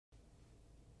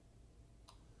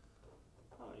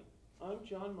I'm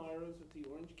John Myros with the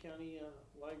Orange County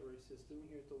Library System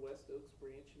here at the West Oaks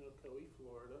branch in Ocoee,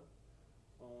 Florida.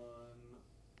 On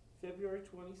February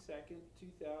 22nd,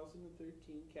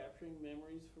 2013, capturing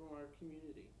memories from our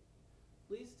community.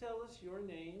 Please tell us your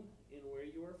name and where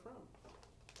you are from.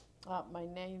 My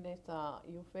name is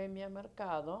Eufemia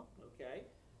Mercado, Okay.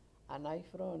 and I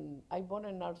born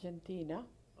in Argentina,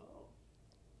 Oh,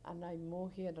 and I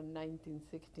moved here in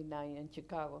 1969 in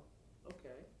Chicago.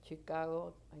 okay.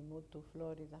 Chicago, I moved to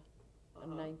Florida in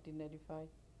Uh-huh. 1985.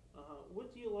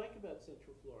 What do you like about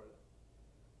Central Florida?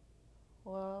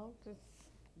 Well, it's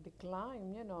the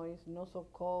climate, it's not so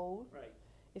cold. Right.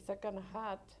 It's a kind of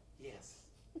hot, Yes.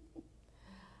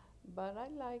 but I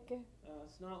like it.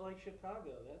 It's not like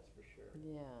Chicago, that's for sure.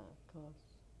 Yeah, of course.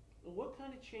 What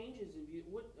kind of changes have you,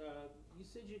 you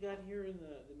said you got here in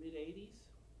the mid-80s?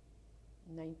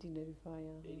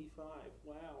 1985. 85.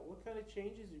 Wow. What kind of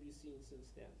changes have you seen since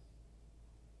then?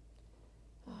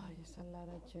 It's a lot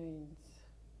of change.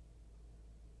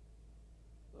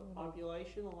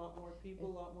 Population, a lot more people,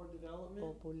 a lot more development.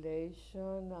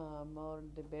 Population, more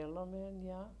development,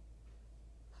 yeah.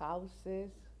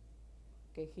 Houses.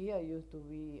 Que here used to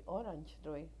be orange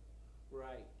tree,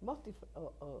 Right. mostly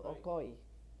Right. Ocoee,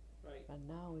 Right. but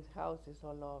now it's houses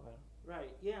all over.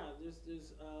 Right. Yeah. There's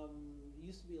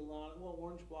used to be a lot. Well,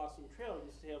 Orange Blossom Trail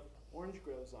used to have orange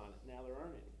groves on it. Now there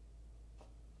aren't any.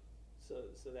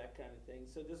 So that kind of thing.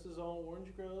 So this is all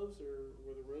orange groves, or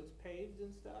were the roads paved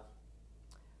and stuff?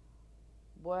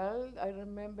 Well, I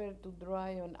remember to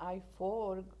drive on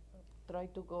I-4, try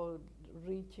to go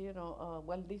reach,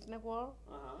 Walt Disney World.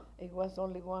 Uh-huh. It was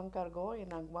only one car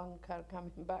going and one car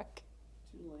coming back.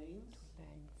 2 lanes.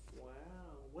 Thanks.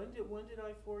 Wow. When did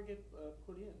I-4 get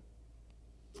put in?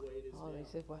 The way it is Oh, now.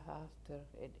 this is what after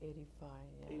at 85.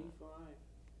 Yeah. 85.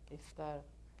 It start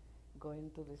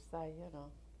going to the side, Uh-huh.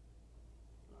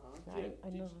 I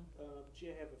know. Did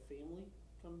you have a family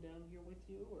come down here with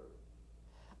you, or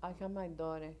I have my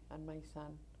daughter and my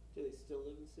son. do they still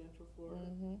live in Central Florida?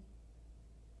 Mm-hmm.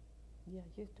 Yeah,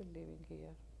 she's still living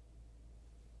here.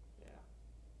 Yeah.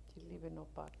 She live in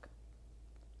Opaca.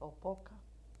 Opoca.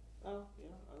 Oh,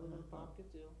 yeah, I live in Uh-huh.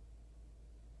 Pocket too.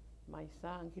 My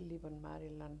son, he live in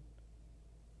Maryland.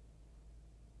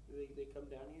 Do they come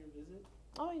down here and visit?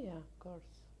 Oh yeah, of course.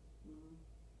 Mm-hmm.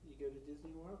 You go to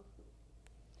Disney World?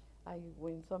 I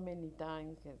went so many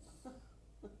times, it's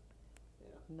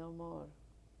Yeah. no more.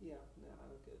 Yeah, no, I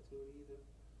don't go to it either.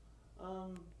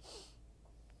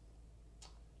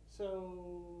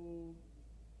 So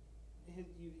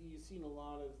you've seen a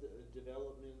lot of the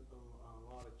development,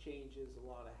 a lot of changes, a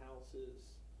lot of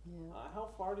houses. Yeah. How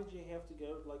far did you have to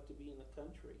go, like, to be in the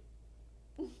country?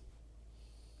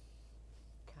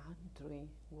 Country,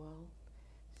 well,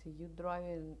 see you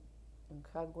driving on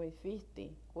Highway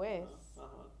 50 west,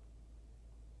 Uh-huh.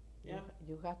 Yeah.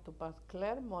 you have to pass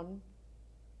Claremont.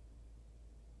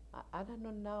 I don't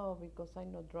know now because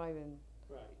I'm not driving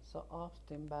Right. so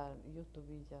often, but it used to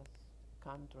be just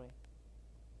country.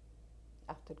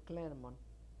 After Claremont.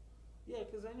 Yeah,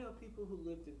 because I know people who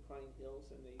lived in Pine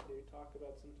Hills, and they talk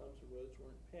about sometimes the roads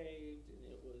weren't paved, and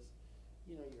it was,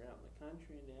 you're out in the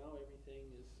country, and now everything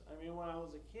is. I mean, when I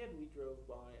was a kid, we drove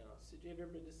by. Have you ever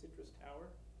been to Citrus Tower?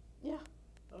 Yeah,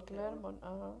 Okay. Claremont,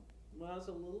 When I was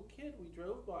a little kid, we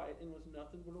drove by it, and it was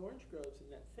nothing but orange groves in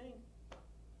that thing.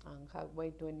 and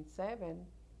Highway 27,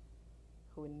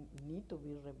 who need to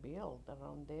be rebuilt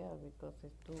around there because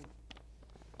it's too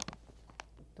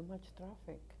much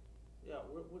traffic. Yeah.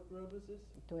 What road was this?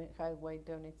 Highway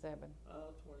 27,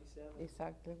 27.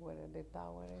 exactly where the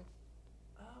tower is.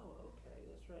 Oh, okay,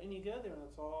 that's right. And you go there, and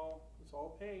it's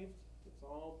all paved. It's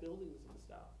all buildings and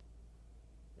stuff.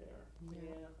 There. Yeah.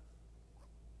 Yeah.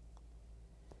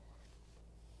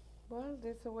 Well,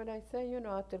 that's what I say,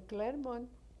 after Claremont,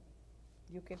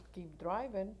 you can keep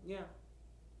driving. Yeah.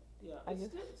 Yeah. I It's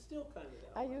used- still kind of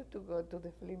that I way. used to go to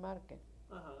the flea market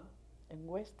Uh-huh. in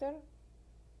Wester.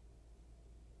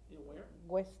 In where?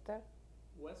 Wester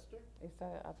Wester? is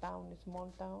a town, a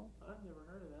small town. I've never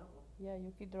heard of that one. Yeah,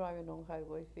 you keep driving on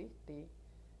Highway 50,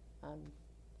 and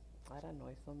I don't know,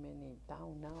 it's so many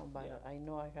town now, but Yeah. I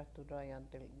know I have to drive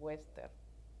until Wester.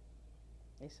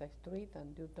 It's a street,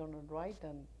 and you turn right,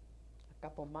 and a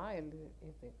couple miles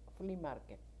is the flea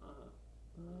market. Uh-huh.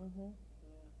 Mm-hmm.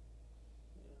 Yeah.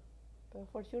 Yeah. But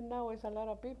for sure now it's a lot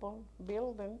of people,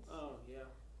 buildings. Oh, yeah.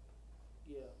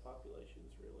 Yeah,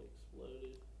 population's really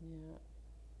exploded. Yeah.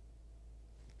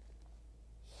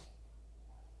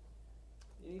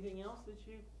 Anything else that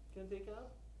you can think of?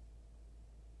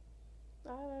 I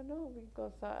don't know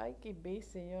because I keep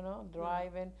busy,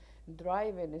 driving.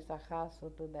 Driving is a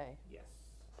hassle today. Yes.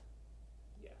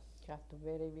 Yes. You have to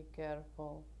very be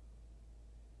careful.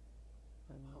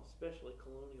 And Oh, especially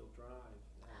Colonial Drive.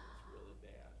 That is really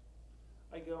bad.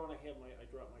 I go and I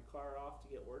drop my car off to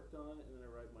get work done, and then I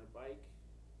ride my bike,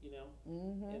 you know,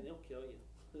 and they'll kill you.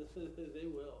 They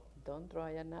will. Don't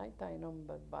drive at night time on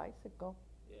the bicycle.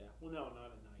 Yeah. Well, no,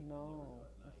 not at night. No, Never go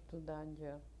at night. it's too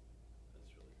dangerous.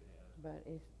 That's really bad.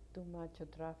 But it's too much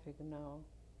traffic now.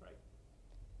 Right.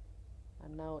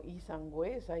 And now east and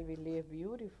west, I believe,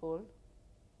 beautiful.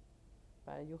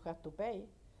 But you have to pay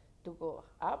to go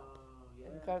up. Oh, yeah.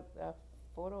 Because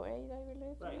 408, I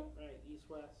believe. Right, you know? right. East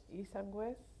west. East and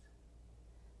west.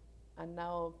 And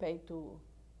now pay to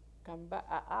come back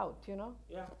out, you know.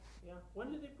 Yeah, yeah.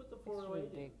 When did they put the It's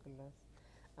 408 in? ridiculous.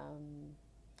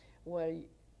 Well,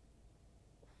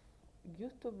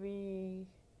 used to be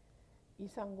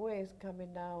east and west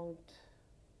coming out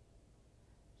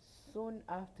soon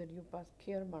after you pass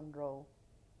Kierman Road.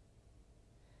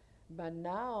 But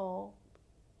now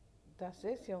the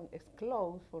session is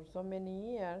closed for so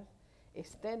many years,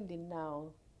 extending now,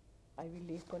 I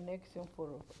believe, connection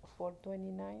for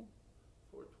 429.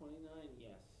 429, yes.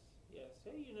 Yes.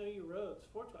 Hey, you know your roads.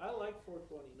 I like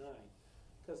 429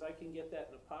 because I can get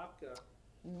that in Apopka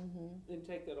and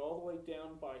take that all the way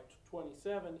down by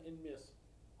 27 and miss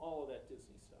all of that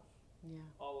Disney stuff. Yeah.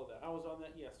 All of that. I was on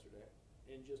that yesterday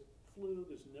and just flew.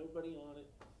 There's nobody on it.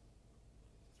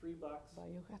 $3. But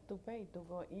you have to pay to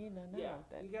go in and Yeah, out.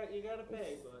 And you got to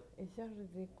pay, it's, but it's just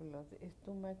ridiculous. It's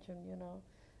too much, on, you know.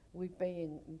 We pay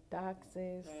in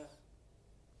taxes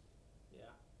yeah,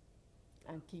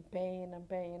 and keep paying and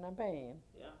paying and paying.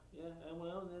 yeah, and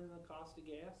well, and then the cost of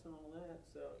gas and all that.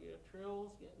 So yeah,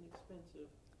 trails getting expensive.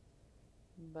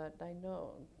 But I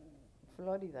know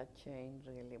Florida changed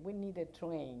really. We need a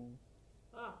train.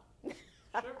 Ah,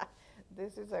 sure,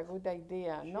 This is a good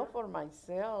idea, Sure. not for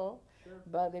myself, sure.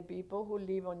 but the people who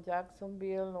live on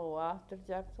Jacksonville or after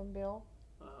Jacksonville.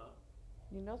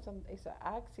 You know, it's an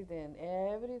accident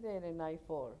every day in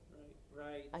I-4.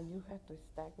 Right. And you have to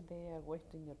stack there,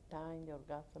 wasting your time, your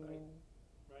gasoline.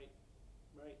 Right.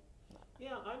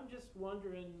 Yeah, I'm just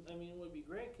wondering, I mean, it would be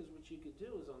great because what you could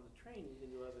do is on the train you can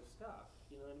do other stuff.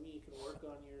 You know what I mean? You can work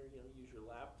on your, use your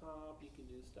laptop, you can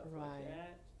do stuff Right. like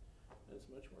that. It's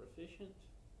much more efficient.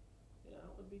 Yeah,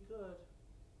 it would be good.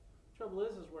 Trouble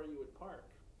is where you would park.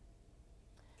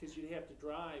 Because you'd have to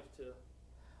drive to,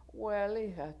 Well,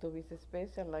 it has to be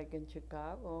special, like in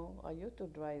Chicago. I used to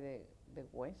drive the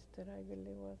Western, I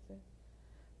believe was it,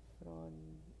 from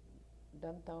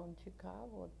downtown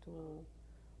Chicago to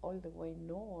all the way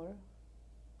north,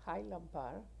 Highland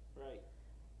Park, right,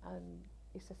 and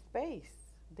it's a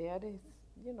space. There is,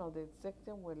 the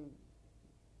section where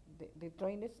the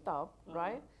train is stopped,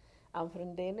 right? And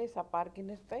from then it's a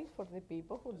parking space for the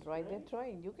people who That's drive great. the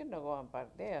train. You cannot go and park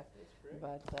there, that's great.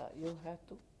 but you have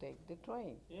to take the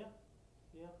train. Yeah.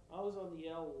 I was on the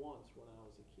L once when I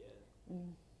was a kid,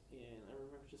 Mm. and I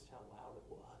remember just how loud it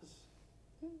was.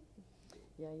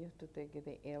 Yeah, I used to take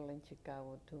the L in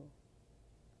Chicago to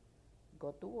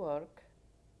go to work,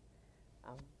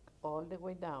 and all the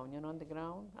way down, on the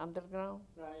ground, underground,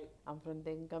 Right, and from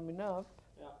then coming up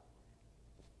yeah.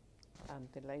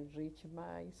 until I reach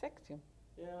my section.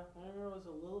 Yeah, I remember I was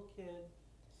a little kid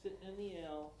sitting in the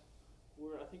L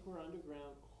where I think we're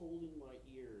underground holding my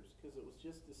ears because it was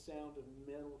just the sound of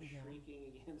metal Yeah. shrieking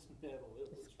against metal. It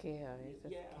It's was scary, it's a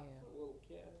yeah, scare. for a little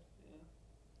kid. Yeah.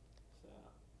 So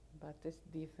But it's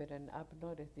different. Up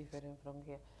north is different from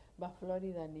here. But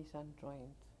Florida needs some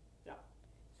trains. Yeah.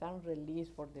 Some release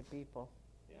for the people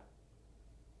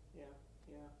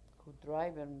yeah. who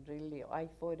drive and really,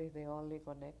 I-4 is the only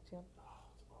connection. Oh,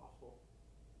 it's awful.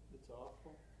 It's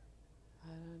awful. I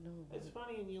don't know. It's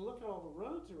funny, and you look at all the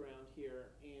roads around here,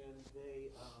 and they,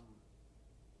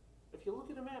 if you look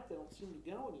at a map, they don't seem to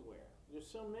go anywhere. There's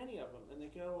so many of them, and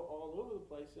they go all over the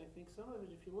place. And I think some of it,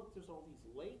 if you look, there's all these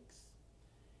lakes,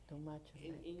 Too much of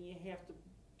and it. you have to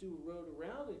do a road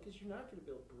around it because you're not going to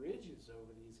build bridges over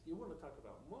these. You want to talk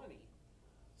about money.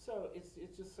 So it's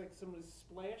just like somebody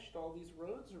splashed all these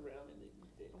roads around, and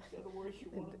they don't go to where you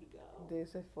want them to go.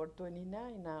 This is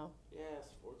 429 now, Yes,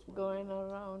 420. going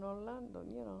around Orlando,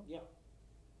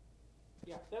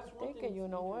 Yeah, that's one thing. Thinking you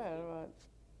that's know where, interesting.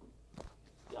 but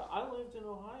Yeah, I lived in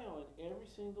Ohio, and every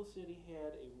single city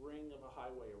had a ring of a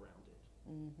highway around it.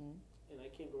 And I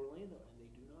came to Orlando, and they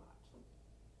do not.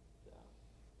 So,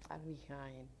 are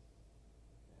behind.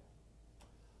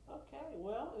 okay,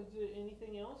 well, is there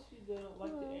anything else you'd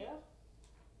like to No. add?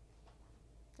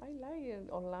 I like it,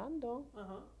 Orlando.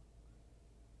 Uh-huh.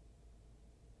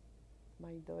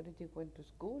 My daughter she went to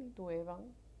school, to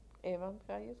Evans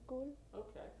High School,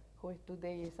 Okay, which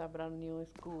today is a brand new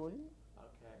school.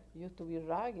 okay. Used to be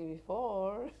raggy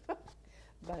before,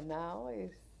 but now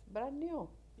it's brand new.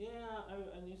 Yeah,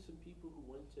 I knew some people who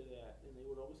went to that, and they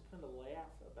would always kind of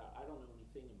laugh about. I don't know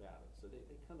anything about it, so they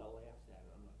kind of laughed at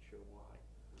it. I'm not sure why,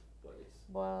 but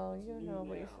Well, it's you new know,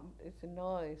 now. it's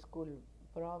not a school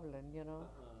problem, you know.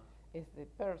 Uh-huh. It's the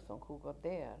person who got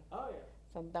there. Oh yeah.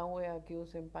 Sometimes we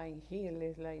accuse in Pine Hill,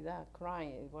 it's like that,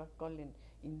 crying, it was calling,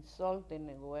 insulting,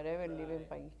 and wherever live in Right.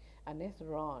 Pine, and it's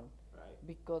wrong, Right.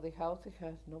 because the houses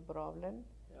has no problem,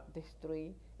 Yeah. the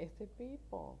street is the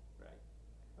people. Right.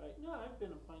 Right. No, I've been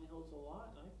to Pine Hills a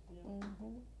lot, and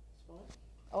Hmm. it's fun.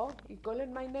 Oh, you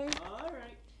calling my name? All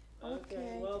right. Okay.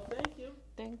 Okay. Well, thank you.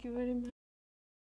 Thank you very much.